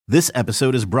This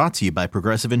episode is brought to you by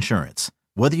Progressive Insurance.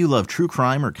 Whether you love true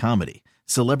crime or comedy,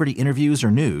 celebrity interviews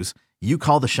or news, you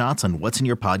call the shots on what's in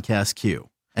your podcast queue.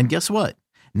 And guess what?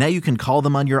 Now you can call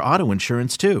them on your auto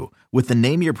insurance too with the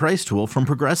Name Your Price tool from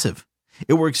Progressive.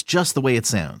 It works just the way it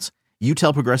sounds. You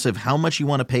tell Progressive how much you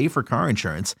want to pay for car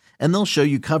insurance, and they'll show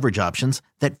you coverage options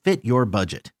that fit your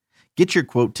budget. Get your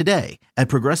quote today at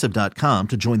Progressive.com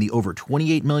to join the over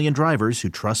 28 million drivers who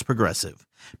trust Progressive.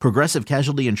 Progressive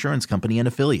Casualty Insurance Company and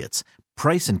Affiliates.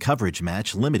 Price and coverage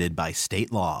match limited by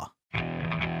state law.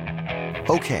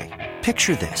 Okay,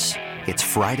 picture this. It's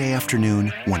Friday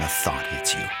afternoon when a thought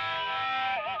hits you.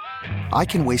 I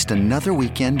can waste another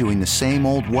weekend doing the same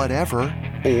old whatever,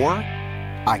 or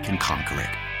I can conquer it.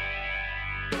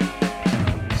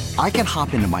 I can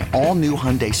hop into my all-new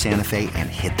Hyundai Santa Fe and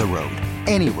hit the road.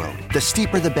 Any road. The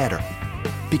steeper, the better.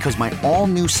 Because my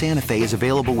all-new Santa Fe is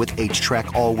available with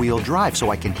H-Track all-wheel drive,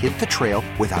 so I can hit the trail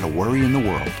without a worry in the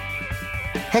world.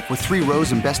 Heck, with 3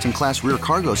 rows and best-in-class rear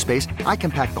cargo space, I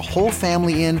can pack the whole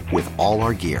family in with all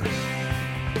our gear.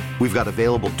 We've got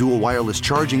available dual wireless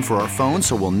charging for our phones,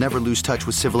 so we'll never lose touch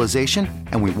with civilization,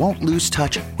 and we won't lose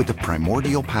touch with the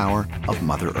primordial power of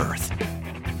Mother Earth.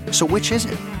 So which is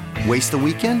it? Waste the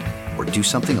weekend or do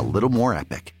something a little more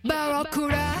epic?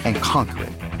 And conquer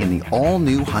it in the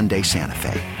all-new Hyundai Santa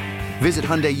Fe. Visit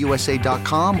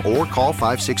HyundaiUSA.com or call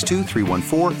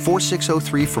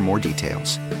 562-314-4603 for more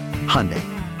details. Hyundai,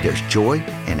 there's joy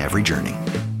in every journey.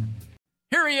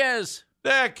 Here he is.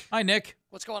 Nick. Hi, Nick.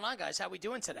 What's going on, guys? How we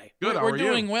doing today? Good. We're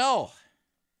doing well.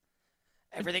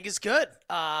 Everything is good,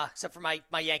 except for my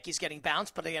Yankees getting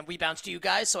bounced. But again, we bounced to you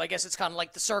guys, so I guess it's kind of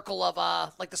like the circle of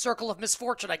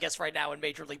misfortune, I guess, right now in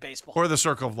Major League Baseball. Or the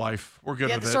circle of life. We're good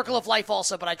with it. Yeah, the circle of life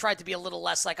also, but I tried to be a little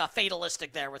less like a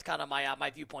fatalistic there with kind of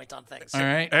my viewpoint on things. All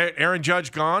right. Aaron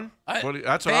Judge gone? That's what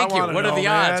I want to know. What are the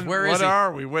odds? Man. Where is what he?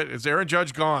 are we? Is Aaron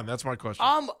Judge gone? That's my question.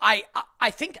 I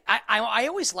think I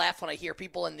always laugh when I hear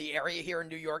people in the area here in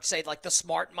New York say like the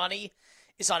smart money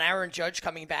is on Aaron Judge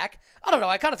coming back. I don't know.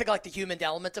 I kind of think like the human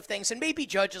element of things, and maybe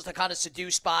Judge is kind of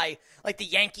seduced by like the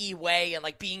Yankee way and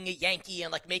like being a Yankee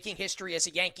and like making history as a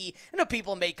Yankee. I know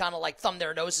people may kind of like thumb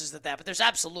their noses at that, but there's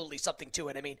absolutely something to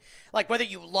it. I mean, like whether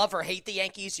you love or hate the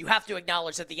Yankees, you have to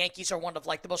acknowledge that the Yankees are one of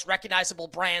like the most recognizable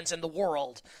brands in the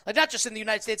world. Like not just in the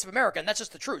United States of America, and that's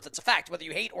just the truth. It's a fact, whether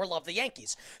you hate or love the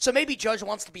Yankees. So maybe Judge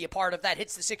wants to be a part of that,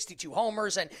 hits the 62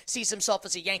 homers and sees himself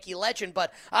as a Yankee legend,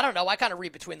 but I don't know. I kind of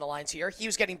read between the lines here.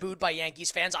 He was getting booed by Yankees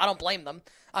fans. I don't blame them.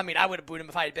 I mean, I would have booed him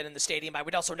if I had been in the stadium. I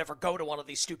would also never go to one of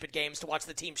these stupid games to watch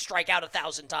the team strike out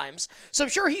 1,000 times. So I'm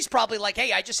sure he's probably like,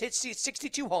 hey, I just hit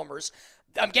 62 homers.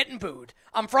 I'm getting booed.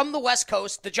 I'm from the West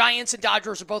Coast. The Giants and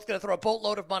Dodgers are both going to throw a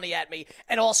boatload of money at me.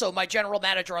 And also, my general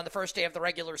manager on the first day of the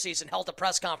regular season held a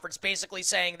press conference basically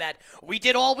saying that we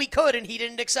did all we could and he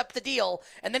didn't accept the deal.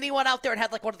 And then he went out there and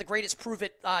had like one of the greatest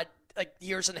prove-it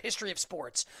years in the history of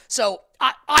sports. So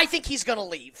I think he's going to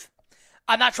leave.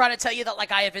 I'm not trying to tell you that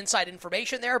like I have inside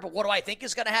information there, but what do I think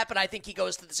is going to happen? I think he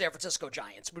goes to the San Francisco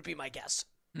Giants, would be my guess.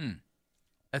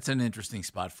 That's an interesting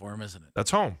spot for him, isn't it?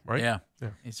 That's home, right? Yeah.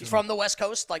 He's from the West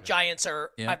Coast. Like Giants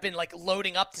are, Yeah. I've been like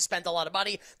loading up to spend a lot of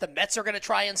money. The Mets are going to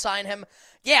try and sign him.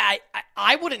 Yeah,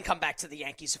 I wouldn't come back to the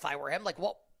Yankees if I were him. Like,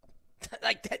 what?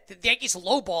 Like the Yankees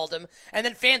lowballed him, and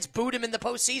then fans booed him in the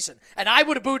postseason, and I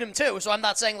would have booed him too. So I'm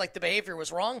not saying like the behavior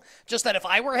was wrong. Just that if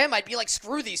I were him, I'd be like,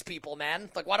 screw these people, man.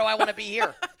 Like, why do I want to be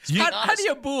here? How do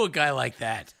you boo a guy like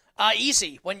that?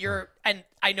 Easy when you're, and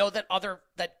I know that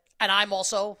and I'm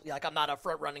also like I'm not a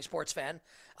front running sports fan.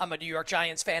 I'm a New York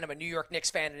Giants fan. I'm a New York Knicks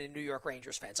fan and a New York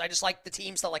Rangers fan. So I just like the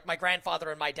teams that like my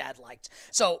grandfather and my dad liked.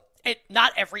 So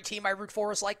not every team I root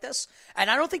for is like this.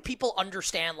 And I don't think people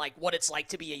understand like what it's like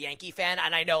to be a Yankee fan.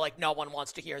 And I know like no one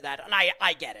wants to hear that. And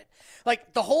I get it.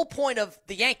 Like the whole point of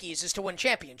the Yankees is to win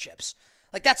championships.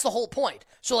 Like, that's the whole point.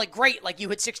 So, like, great, like, you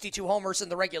hit 62 homers in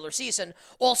the regular season.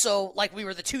 Also, like, we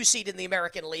were the 2 seed in the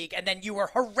American League, and then you were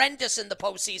horrendous in the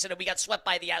postseason, and we got swept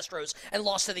by the Astros and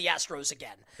lost to the Astros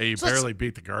again. Hey, you barely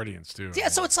beat the Guardians, too. Yeah,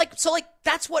 so it's like,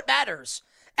 that's what matters.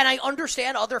 And I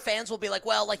understand other fans will be like,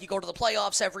 well, like, you go to the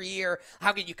playoffs every year.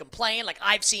 How can you complain? Like,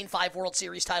 I've seen 5 World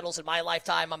Series titles in my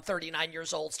lifetime. I'm 39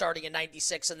 years old, starting in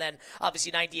 96, and then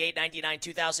obviously 98, 99,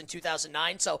 2000,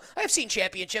 2009. So I've seen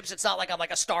championships. It's not like I'm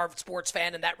like a starved sports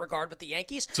fan in that regard with the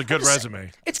Yankees. It's a good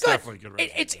resume. It's good. Definitely a good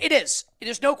resume. It is. It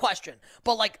is no question.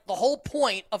 But, like, the whole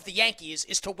point of the Yankees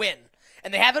is to win.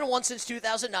 And they haven't won since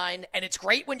 2009, and it's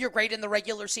great when you're great in the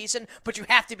regular season, but you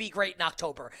have to be great in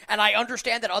October. And I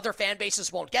understand that other fan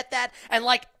bases won't get that. And,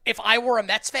 like, if I were a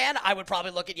Mets fan, I would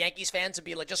probably look at Yankees fans and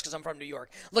be like, just because I'm from New York,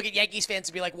 look at Yankees fans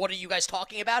and be like, what are you guys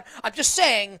talking about? I'm just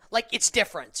saying, like, it's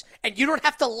different. And you don't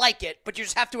have to like it, but you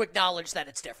just have to acknowledge that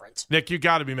it's different. Nick, you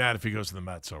got to be mad if he goes to the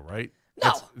Mets, though, right?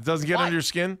 No. It doesn't get Why? under your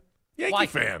skin? Yankee Why?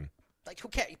 fan. Like, who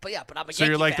cares? But yeah, but I'm a So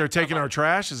Yankee you're like, fan. they're taking our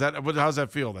trash? Is that how's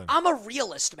that feel then? I'm a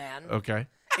realist, man. Okay.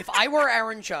 If I were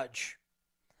Aaron Judge,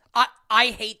 I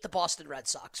hate the Boston Red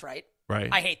Sox, right? Right.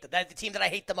 I hate them. That's the team that I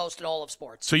hate the most in all of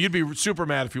sports. So you'd be super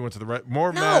mad if you went to the Red.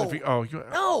 More No. mad if you.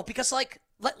 No, because like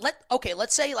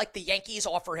let's say like the Yankees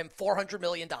offer him $400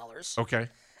 million, Okay.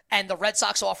 and the Red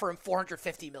Sox offer him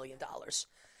 $450 million,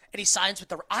 and he signs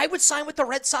with I would sign with the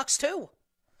Red Sox too.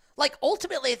 Like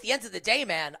ultimately, at the end of the day,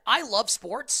 man, I love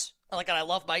sports. Like, and I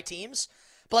love my teams.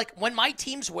 But like when my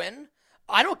teams win,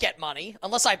 I don't get money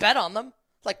unless I bet on them.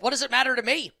 Like, what does it matter to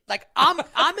me? Like, I'm in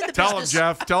the Tell him, business.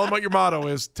 Jeff. Tell him what your motto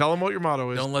is. Tell him what your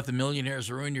motto is. Don't let the millionaires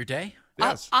ruin your day.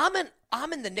 Yes.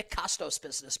 I'm in the Nick Costos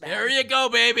business, man. There you go,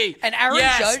 baby. And Aaron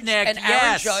yes, Judge Nick, and Aaron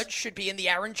yes. Judge should be in the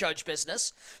Aaron Judge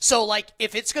business. So, like,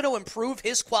 if it's going to improve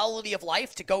his quality of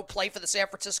life to go play for the San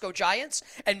Francisco Giants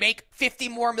and make $50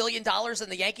 more million than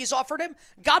the Yankees offered him,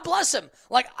 God bless him.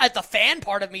 Like, the fan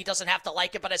part of me doesn't have to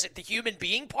like it, but as the human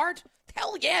being part,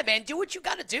 hell yeah, man. Do what you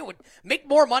got to do and make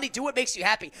more money. Do what makes you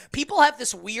happy. People have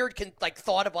this weird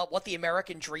thought about what the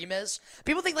American dream is.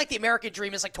 People think like the American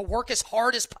dream is like to work as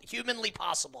hard as humanly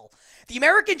possible. The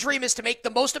American dream is to make the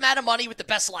most amount of money with the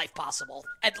best life possible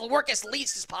and work as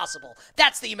least as possible.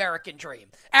 That's the American dream.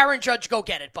 Aaron Judge, go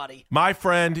get it, buddy. My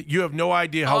friend, you have no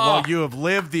idea how well you have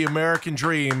lived the American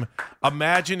dream.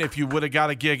 Imagine if you would have got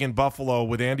a gig in Buffalo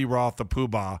with Andy Roth, the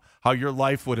Poobah, how your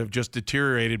life would have just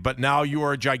deteriorated. But now you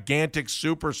are a gigantic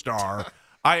superstar.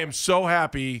 I am so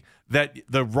happy that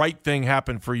the right thing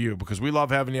happened for you because we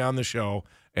love having you on the show.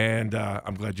 And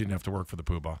I'm glad you didn't have to work for the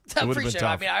Poobah. I It would have been appreciate it.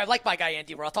 tough. I mean, I like my guy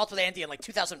Andy Roth. I talked with Andy in like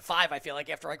 2005, I feel like,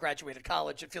 after I graduated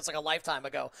college. It feels like a lifetime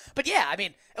ago. But yeah, I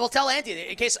mean, we'll tell Andy,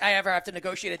 in case I ever have to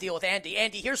negotiate a deal with Andy.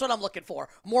 Andy, here's what I'm looking for.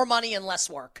 More money and less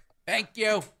work. Thank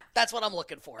you. That's what I'm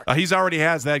looking for. He's already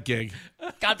has that gig.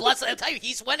 God bless him. I'll tell you,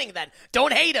 he's winning then.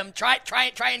 Don't hate him. Try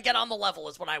and get on the level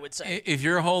is what I would say. If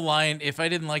your whole line, if I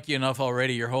didn't like you enough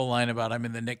already, your whole line about I'm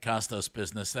in the Nick Costos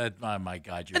business, that, oh my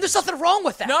God. And there's nothing wrong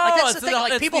with that. No, like, that's it's the thing.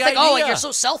 Like, it's people the think, oh, like, idea. you're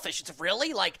so selfish. It's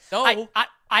really like, No.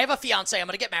 I have a fiance. I'm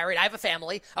going to get married. I have a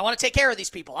family. I want to take care of these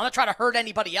people. I'm not trying to hurt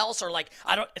anybody else or like,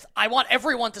 I want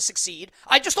everyone to succeed.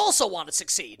 I just also want to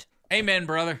succeed. Amen,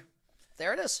 brother.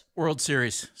 There it is. World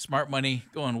Series. Smart money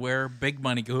going where? Big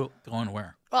money going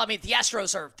where? Well, I mean, the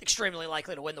Astros are extremely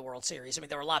likely to win the World Series. I mean,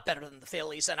 they're a lot better than the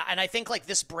Phillies, and I think like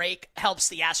this break helps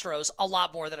the Astros a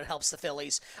lot more than it helps the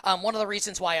Phillies. One of the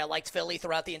reasons why I liked Philly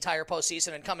throughout the entire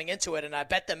postseason and coming into it, and I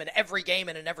bet them in every game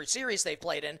and in every series they've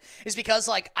played in, is because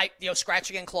like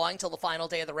scratching and clawing till the final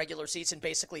day of the regular season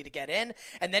basically to get in,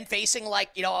 and then facing like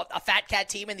a fat cat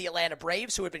team in the Atlanta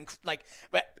Braves who had been like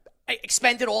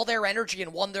expended all their energy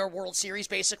and won their World Series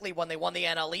basically when they won the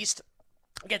NL East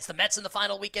against the Mets in the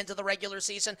final weekend of the regular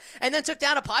season, and then took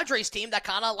down a Padres team that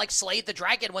kind of like slayed the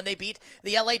dragon when they beat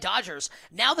the LA Dodgers.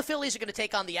 Now the Phillies are going to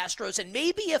take on the Astros, and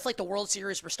maybe if like the World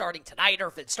Series were starting tonight or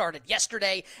if it started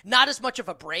yesterday, not as much of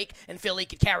a break, and Philly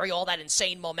could carry all that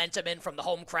insane momentum in from the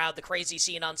home crowd, the crazy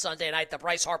scene on Sunday night, the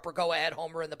Bryce Harper go-ahead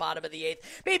homer in the bottom of the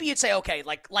eighth. Maybe you'd say, okay,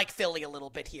 like Philly a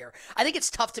little bit here. I think it's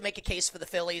tough to make a case for the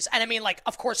Phillies, and I mean, like,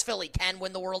 of course Philly can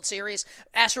win the World Series.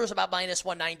 Astros about minus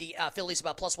 190, Phillies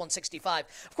about plus 165.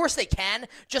 Of course they can,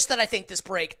 just that I think this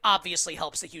break obviously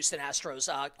helps the Houston Astros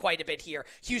quite a bit here.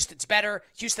 Houston's better.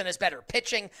 Houston has better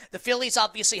pitching. The Phillies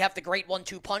obviously have the great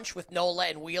 1-2 punch with Nola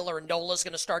and Wheeler, and Nola's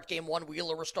going to start game one.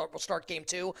 Wheeler will start game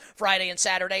two Friday and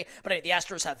Saturday. But the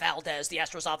Astros have Valdez. The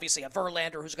Astros obviously have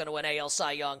Verlander, who's going to win AL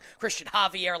Cy Young. Christian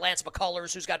Javier, Lance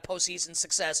McCullers, who's got postseason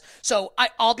success. So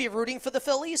I'll be rooting for the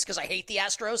Phillies because I hate the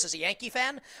Astros as a Yankee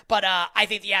fan. But I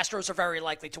think the Astros are very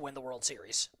likely to win the World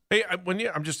Series. Hey, I want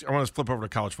to flip over to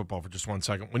college football for just 1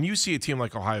 second. When you see a team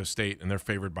like Ohio State and they're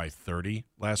favored by 30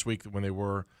 last week when they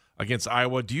were against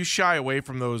Iowa, do you shy away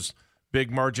from those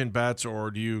big margin bets or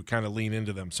do you kind of lean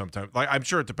into them sometimes? Like, I'm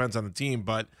sure it depends on the team,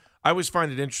 but I always find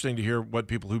it interesting to hear what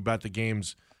people who bet the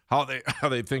games how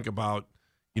they think about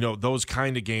those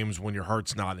kind of games when your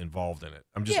heart's not involved in it.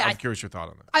 I'm curious your thought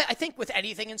on that. I think with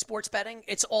anything in sports betting,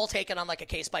 it's all taken on like a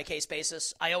case-by-case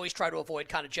basis. I always try to avoid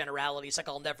kind of generalities like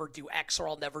I'll never do X or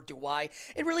I'll never do Y.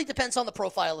 It really depends on the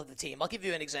profile of the team. I'll give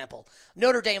you an example.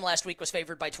 Notre Dame last week was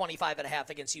favored by 25.5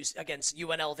 against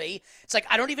UNLV. It's like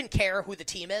I don't even care who the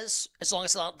team is as long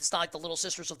as it's not like the Little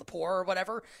Sisters of the Poor or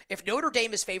whatever. If Notre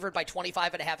Dame is favored by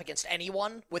 25.5 against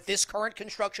anyone with this current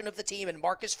construction of the team and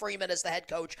Marcus Freeman as the head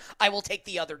coach, I will take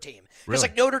the other team. Because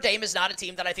like Notre Dame is not a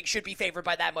team that I think should be favored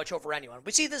by that much over anyone.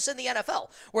 We see this in the NFL,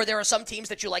 where there are some teams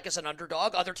that you like as an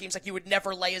underdog, other teams like you would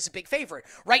never lay as a big favorite.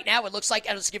 Right now, it looks like,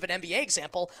 and let's give an NBA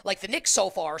example, like the Knicks so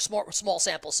far, small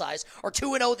sample size, are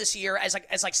 2-0 this year as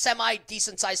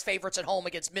semi-decent sized favorites at home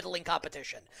against middling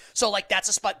competition. So like that's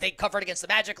a spot they covered against the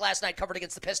Magic last night, covered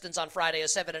against the Pistons on Friday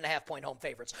as 7.5 point home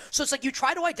favorites. So it's like you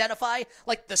try to identify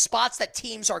like the spots that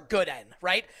teams are good in,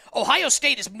 right? Ohio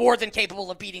State is more than capable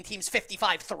of beating teams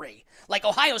 55-3. Like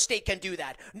Ohio State can do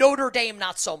that. Notre Dame,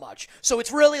 not so much. So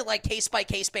it's really like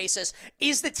case-by-case basis.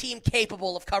 Is the team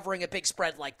capable of covering a big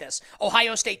spread like this?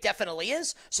 Ohio State definitely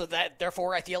is. So that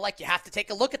therefore I feel like you have to take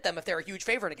a look at them if they're a huge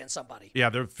favorite against somebody. Yeah,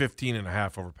 they're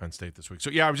 15.5 over Penn State this week. So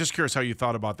yeah, I was just curious how you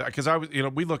thought about that because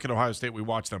we look at Ohio State, we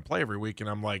watch them play every week, and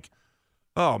I'm like,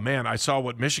 oh man, I saw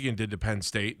what Michigan did to Penn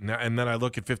State, and then I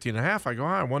look at 15.5. I go,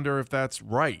 I wonder if that's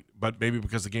right, but maybe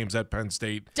because the game's at Penn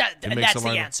State, and that's the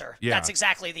answer. Yeah. That's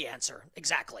exactly the answer.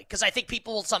 Exactly, because I think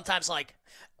people will sometimes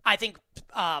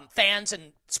fans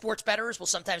and sports bettors will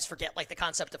sometimes forget like the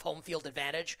concept of home field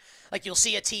advantage. Like you'll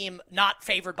see a team not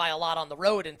favored by a lot on the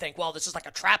road and think, well, this is like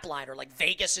a trap line, or like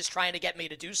Vegas is trying to get me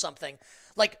to do something.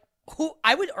 Like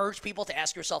I would urge people to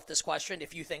ask yourself this question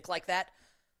if you think like that.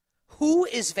 Who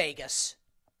is Vegas?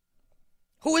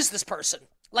 Who is this person?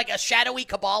 Like a shadowy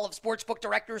cabal of sportsbook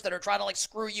directors that are trying to like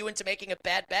screw you into making a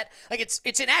bad bet? Like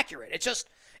it's inaccurate.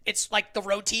 It's like the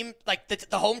road team, like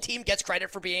the home team gets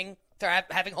credit for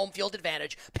having home field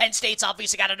advantage. Penn State's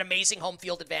obviously got an amazing home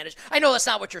field advantage. I know that's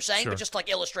not what you're saying, but just to like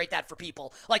illustrate that for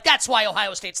people. Like that's why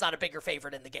Ohio State's not a bigger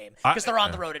favorite in the game because they're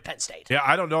on the road at Penn State. Yeah,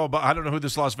 I don't know who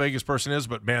this Las Vegas person is,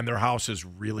 but man, their house is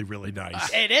really, really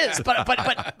nice. It is, but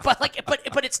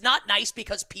it's not nice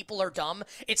because people are dumb.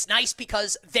 It's nice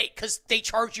because they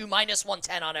charge you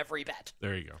 -110 on every bet.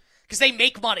 There you go. Because they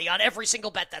make money on every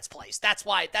single bet that's placed. That's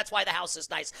why the house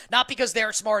is nice. Not because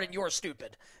they're smart and you're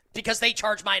stupid. Because they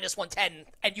charge -110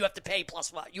 and you have to pay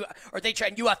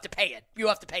you have to pay it. You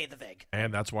have to pay the vig.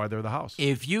 And that's why they're the house.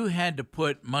 If you had to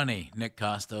put money, Nick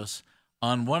Kostos,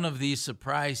 on one of these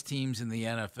surprise teams in the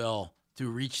NFL to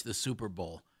reach the Super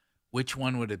Bowl, which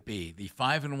one would it be? The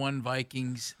 5-1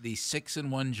 Vikings, the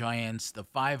 6-1 Giants, the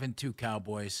 5-2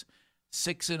 Cowboys,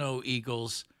 6-0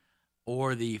 Eagles,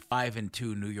 or the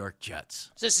 5-2 New York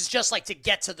Jets? So this is just like to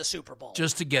get to the Super Bowl.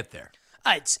 Just to get there.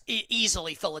 It's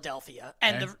easily Philadelphia,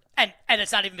 and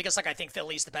it's not even because like I think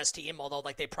Philly's the best team, although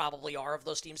like they probably are of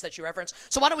those teams that you reference.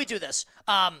 So why don't we do this?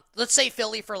 Let's say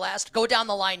Philly for last. Go down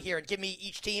the line here and give me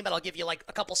each team, and I'll give you like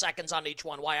a couple seconds on each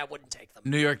one why I wouldn't take them.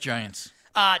 New York Giants.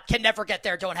 Can never get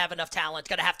there, don't have enough talent,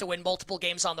 going to have to win multiple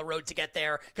games on the road to get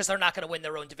there because they're not going to win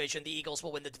their own division. The Eagles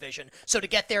will win the division. So to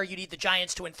get there, you need the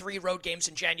Giants to win 3 road games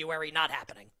in January. Not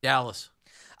happening. Dallas.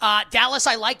 Dallas,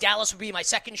 I like. Dallas would be my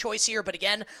second choice here, but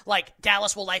again, like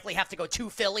Dallas will likely have to go to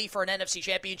Philly for an NFC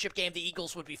Championship game. The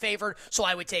Eagles would be favored, so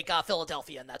I would take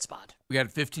Philadelphia in that spot. We got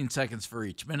 15 seconds for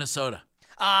each. Minnesota.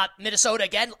 Minnesota,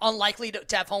 again, unlikely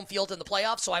to have home field in the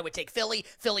playoffs, so I would take Philly.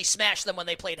 Philly smashed them when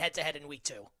they played head-to-head in Week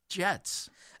 2. Jets.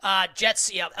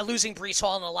 Jets, losing Breece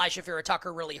Hall and Elijah Vera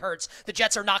Tucker really hurts. The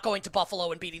Jets are not going to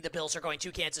Buffalo and beating the Bills. Are going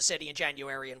to Kansas City in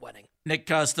January and winning. Nick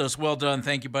Kostos, well done.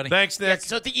 Thank you, buddy. Thanks, Nick. Yes,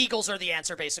 so the Eagles are the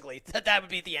answer, basically. That would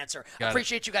be the answer.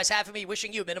 Appreciate you guys having me.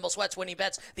 Wishing you minimal sweats, winning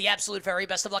bets, the absolute very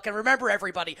best of luck. And remember,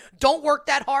 everybody, don't work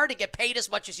that hard and get paid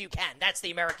as much as you can. That's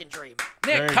the American dream.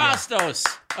 Nick Kostos,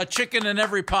 a chicken in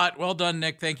every pot. Well done,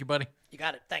 Nick. Thank you, buddy. You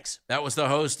got it. Thanks. That was the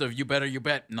host of You Better You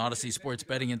Bet, an Odyssey Sports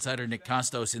Betting Insider, Nick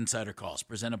Kostos, Insider Calls,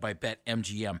 presented by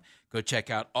BetMGM. Go check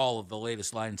out all of the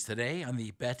latest lines today on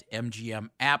the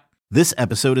BetMGM app. This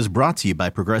episode is brought to you by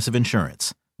Progressive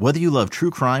Insurance. Whether you love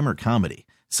true crime or comedy,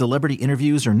 celebrity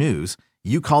interviews or news,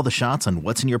 you call the shots on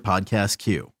what's in your podcast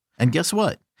queue. And guess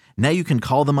what? Now you can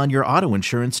call them on your auto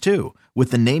insurance too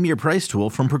with the Name Your Price tool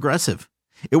from Progressive.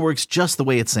 It works just the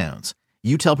way it sounds.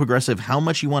 You tell Progressive how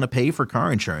much you want to pay for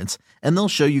car insurance, and they'll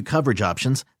show you coverage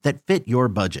options that fit your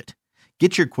budget.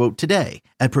 Get your quote today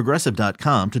at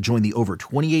Progressive.com to join the over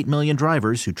 28 million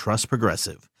drivers who trust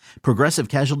Progressive. Progressive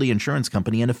Casualty Insurance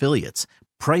Company and Affiliates.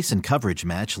 Price and coverage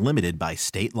match limited by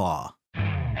state law.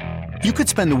 You could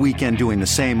spend the weekend doing the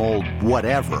same old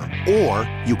whatever,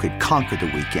 or you could conquer the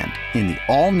weekend in the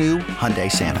all-new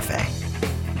Hyundai Santa Fe.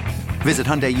 Visit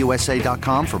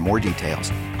HyundaiUSA.com for more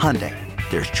details. Hyundai,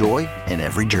 there's joy in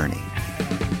every journey.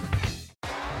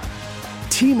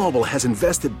 T-Mobile has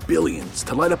invested billions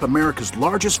to light up America's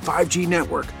largest 5G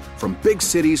network, from big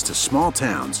cities to small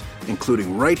towns,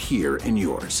 including right here in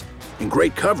yours. And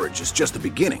great coverage is just the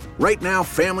beginning. Right now,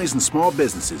 families and small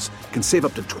businesses can save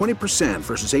up to 20%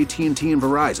 versus AT&T and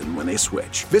Verizon when they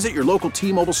switch. Visit your local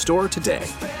T-Mobile store today.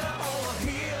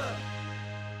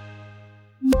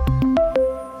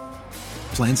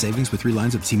 Plan savings with 3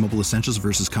 lines of T-Mobile Essentials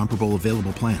versus comparable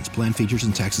available plans. Plan features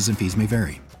and taxes and fees may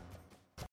vary.